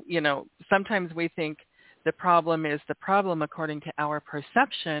that, sometimes we think the problem is the problem according to our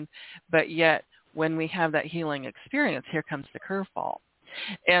perception, but yet when we have that healing experience, here comes the curveball.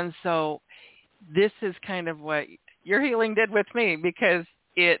 And so this is kind of what your healing did with me, because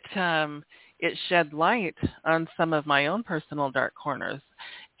it shed light on some of my own personal dark corners,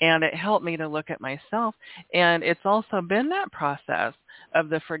 and it helped me to look at myself. And it's also been that process of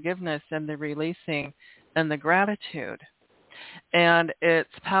the forgiveness and the releasing and the gratitude. And it's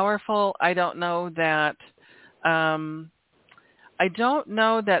powerful. I don't know that the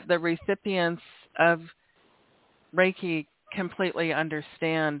recipients of Reiki completely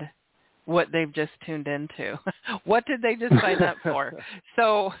understand what they've just tuned into. What did they just sign up for?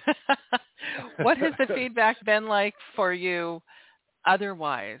 So what has the feedback been like for you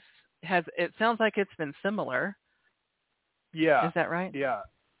otherwise? It sounds like it's been similar. Yeah. Is that right? Yeah.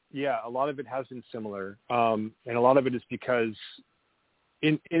 A lot of it has been similar. And a lot of it is because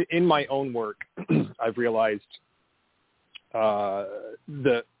in my own work, I've realized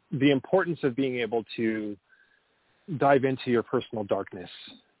the importance of being able to dive into your personal darkness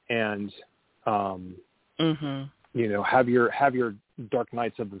and have your dark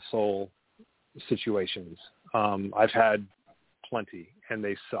nights of the soul situations. I've had plenty, and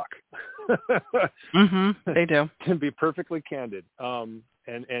they suck. They do. To be perfectly candid. And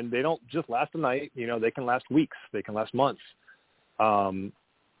they don't just last a night. They can last weeks. They can last months.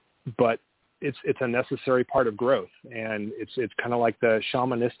 But it's a necessary part of growth, and it's kind of like the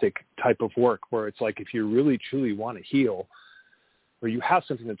shamanistic type of work, where it's like if you really truly want to heal, or you have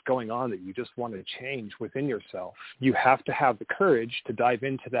something that's going on that you just want to change within yourself, you have to have the courage to dive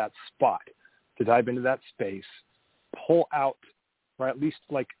into that spot, to dive into that space, pull out, or at least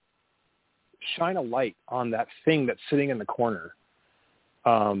like shine a light on that thing that's sitting in the corner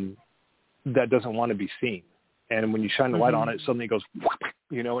that doesn't want to be seen. And when you shine the light on it, suddenly it goes,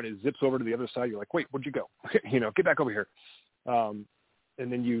 and it zips over to the other side. You're like, wait, where'd you go? Get back over here. And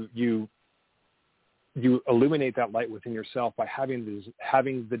then you illuminate that light within yourself by having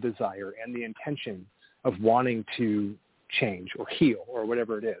the desire and the intention of wanting to change or heal or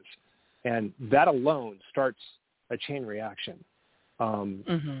whatever it is. And that alone starts a chain reaction.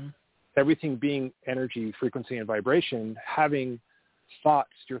 Everything being energy, frequency, and vibration, having thoughts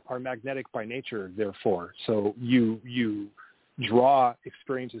are magnetic by nature, therefore. So you draw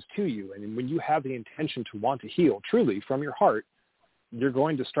experiences to you. And when you have the intention to want to heal truly from your heart, you're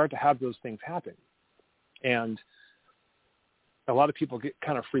going to start to have those things happen. And a lot of people get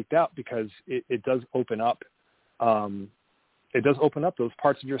kind of freaked out because it does open up. It does open up those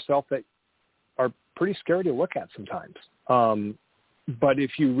parts of yourself that are pretty scary to look at sometimes. But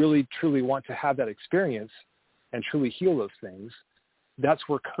if you really, truly want to have that experience and truly heal those things, that's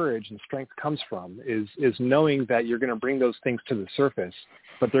where courage and strength comes from, is knowing that you're going to bring those things to the surface,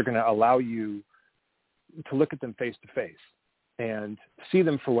 but they're going to allow you to look at them face to face and see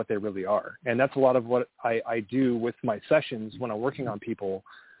them for what they really are. And that's a lot of what I do with my sessions when I'm working on people.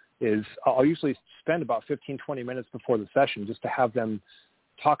 Is I'll usually spend about 15, 20 minutes before the session just to have the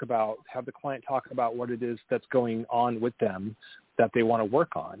client talk about what it is that's going on with them that they want to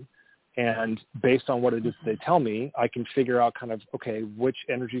work on. And based on what it is they tell me, I can figure out kind of, okay, which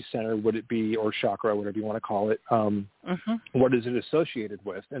energy center would it be, or chakra, whatever you want to call it, what is it associated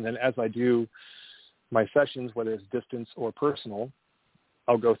with? And then as I do my sessions, whether it's distance or personal,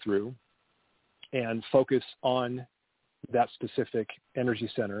 I'll go through and focus on that specific energy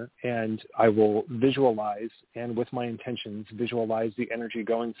center, and I will visualize, and with my intentions, visualize the energy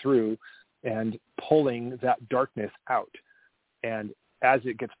going through and pulling that darkness out. And as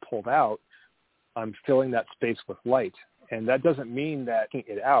it gets pulled out, I'm filling that space with light. And that doesn't mean that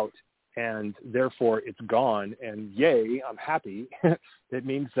it out and therefore it's gone and yay, I'm happy. It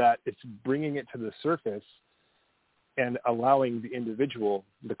means that it's bringing it to the surface and allowing the individual,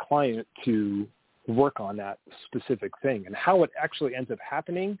 the client, to work on that specific thing. And how it actually ends up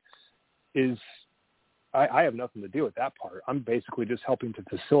happening is I have nothing to do with that part. I'm basically just helping to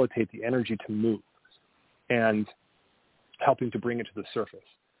facilitate the energy to move and helping to bring it to the surface.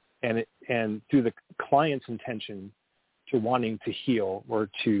 And through the client's intention to wanting to heal or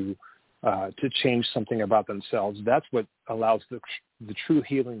to change something about themselves, that's what allows the true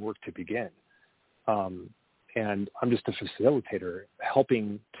healing work to begin. And I'm just a facilitator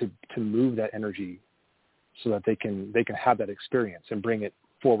helping to move that energy so that they can have that experience and bring it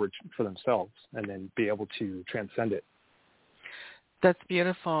forward for themselves and then be able to transcend it. That's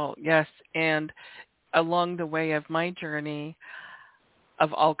beautiful. Yes. And along the way of my journey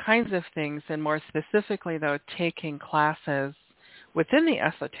of all kinds of things, and more specifically, though, taking classes within the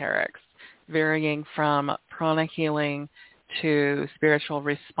esoterics, varying from prana healing to spiritual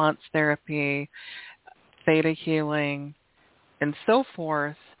response therapy, theta healing, and so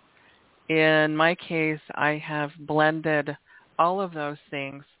forth. In my case, I have blended all of those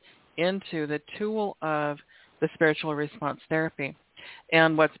things into the tool of the spiritual response therapy.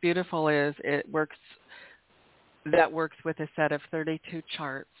 And what's beautiful is it works with a set of 32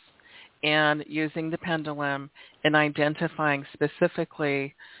 charts and using the pendulum and identifying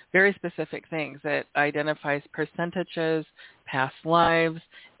specifically, very specific things. It identifies percentages, past lives,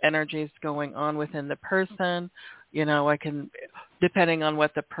 energies going on within the person. You know, I can, depending on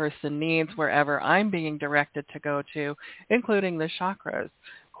what the person needs, wherever I'm being directed to go to, including the chakras,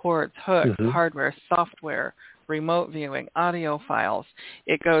 cords, hooks, hardware, software, remote viewing, audio files.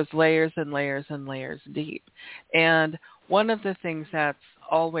 It goes layers and layers and layers deep. And one of the things that's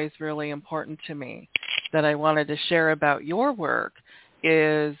always really important to me that I wanted to share about your work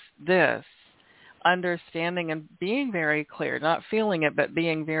is this: understanding and being very clear, not feeling it, but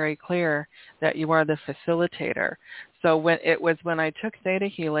being very clear that you are the facilitator. So when I took theta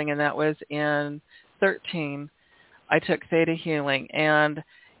healing, and that was in 13, I took theta healing, and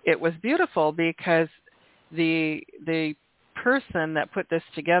it was beautiful because the person that put this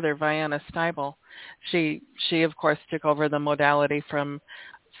together, Vianna Steibel, she of course took over the modality from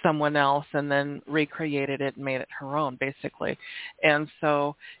someone else and then recreated it and made it her own, basically. And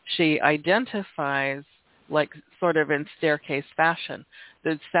so she identifies, like sort of in staircase fashion,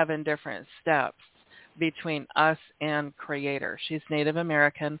 the 7 different steps between us and Creator. She's Native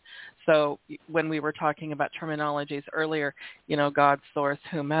American, so when we were talking about terminologies earlier, you know, God, Source,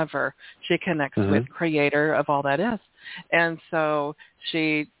 whomever, she connects with Creator of all that is. And so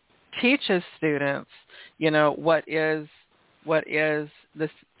she teaches students, you know, what is the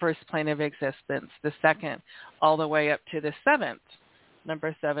first plane of existence, the second, all the way up to the 7th.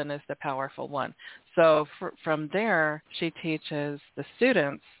 Number 7 is the powerful one. So from there, she teaches the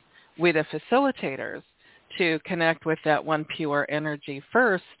students, we the facilitators, to connect with that one pure energy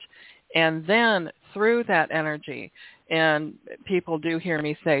first, and then through that energy, and people do hear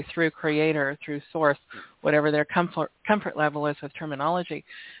me say through Creator, through Source, whatever their comfort level is with terminology,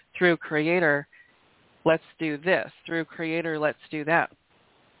 through Creator, let's do this. Through Creator, let's do that.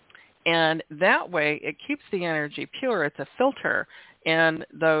 And that way, it keeps the energy pure. It's a filter. And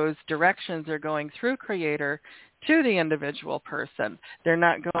those directions are going through Creator to the individual person. They're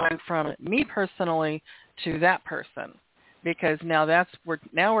not going from me personally to that person, because now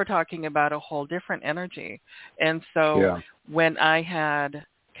we're talking about a whole different energy. And so when I had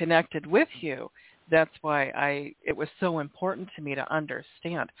connected with you, that's why it was so important to me to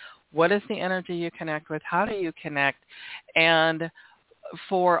understand what is the energy you connect with, how do you connect. And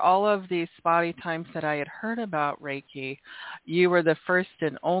for all of these spotty times that I had heard about Reiki, you were the first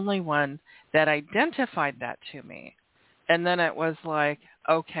and only one that identified that to me. And then it was like,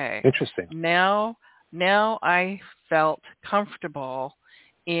 okay, interesting. Now I felt comfortable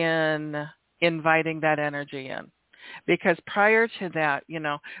in inviting that energy in. Because prior to that, you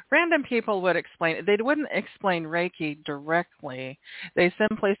know, random people would explain, they wouldn't explain Reiki directly. They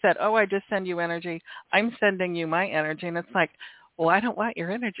simply said, oh, I just send you energy. I'm sending you my energy. And it's like, well, I don't want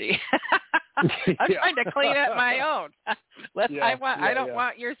your energy. I'm trying to clean up my own. I don't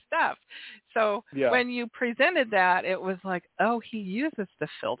want your stuff. So when you presented that, it was like, oh, he uses the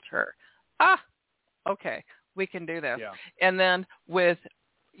filter. Okay, we can do this. Yeah. And then with,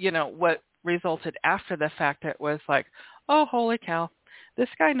 you know, what resulted after the fact, it was like, oh, holy cow, this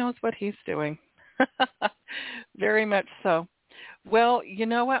guy knows what he's doing. Very much so. Well, you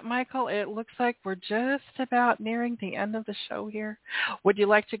know what, Michael? It looks like we're just about nearing the end of the show here. Would you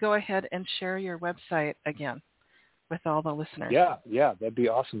like to go ahead and share your website again with all the listeners? Yeah, that'd be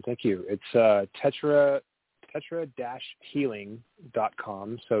awesome. Thank you. It's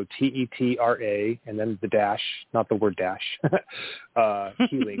tetra-healing.com. So TETRA and then the dash, not the word dash,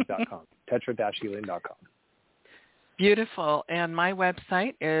 healing.com. tetra-healing.com. Beautiful. And my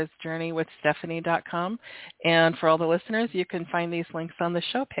website is journeywithstephanie.com. And for all the listeners, you can find these links on the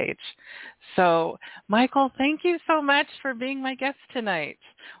show page. So, Michael, thank you so much for being my guest tonight.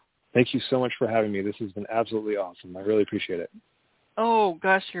 Thank you so much for having me. This has been absolutely awesome. I really appreciate it. Oh,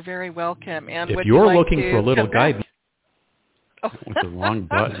 gosh, you're very welcome. And if would you're you like looking to for a little guidance, that was the wrong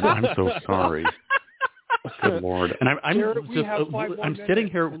button. I'm so sorry. Good Lord. And I'm sitting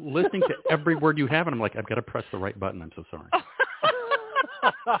here listening to every word you have, and I'm like, I've got to press the right button. I'm so sorry.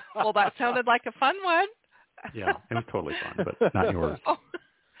 Well, that sounded like a fun one. Yeah, it was totally fun, but not yours.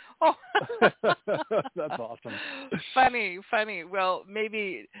 Oh. That's awesome. Funny. Well,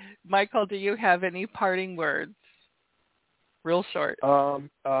 maybe, Michael, do you have any parting words? Real short. I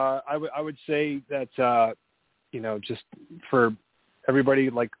would say that, just for everybody,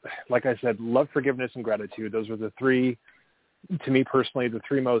 like I said, love, forgiveness, and gratitude. Those are the three, to me personally, the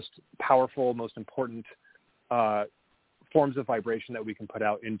three most powerful, most important forms of vibration that we can put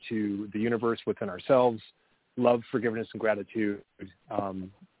out into the universe within ourselves. Love, forgiveness, and gratitude.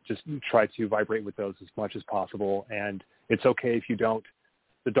 Just try to vibrate with those as much as possible. And it's okay if you don't.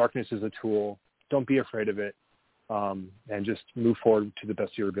 The darkness is a tool. Don't be afraid of it. And just move forward to the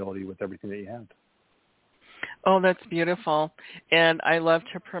best of your ability with everything that you have. Oh, that's beautiful. And I love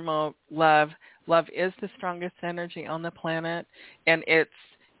to promote love. Love is the strongest energy on the planet, and it's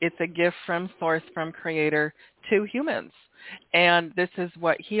a gift from Source, from Creator to humans. And this is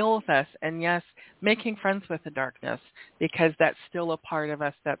what heals us. And yes, making friends with the darkness, because that's still a part of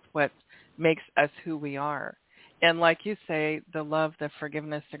us. That's what makes us who we are. And like you say, the love, the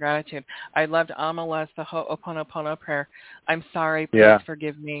forgiveness, the gratitude. I loved Amala's, the Ho'oponopono prayer. I'm sorry, please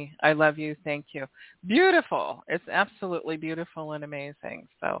forgive me. I love you, thank you. Beautiful. It's absolutely beautiful and amazing.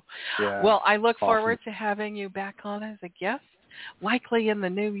 So, well, I look forward to having you back on as a guest, likely in the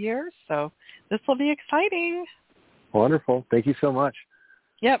new year. So this will be exciting. Wonderful. Thank you so much.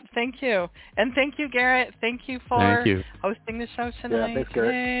 Yep, thank you. And thank you, Garrett. Thank you for hosting the show tonight. Yeah, thanks,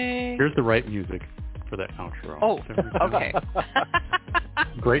 Garrett. Yay. Here's the right music for that outro. Oh, okay.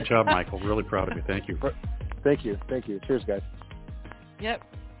 Great job, Michael. Really proud of you. Thank you. Thank you. Cheers, guys. Yep.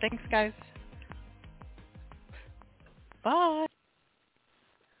 Thanks, guys. Bye.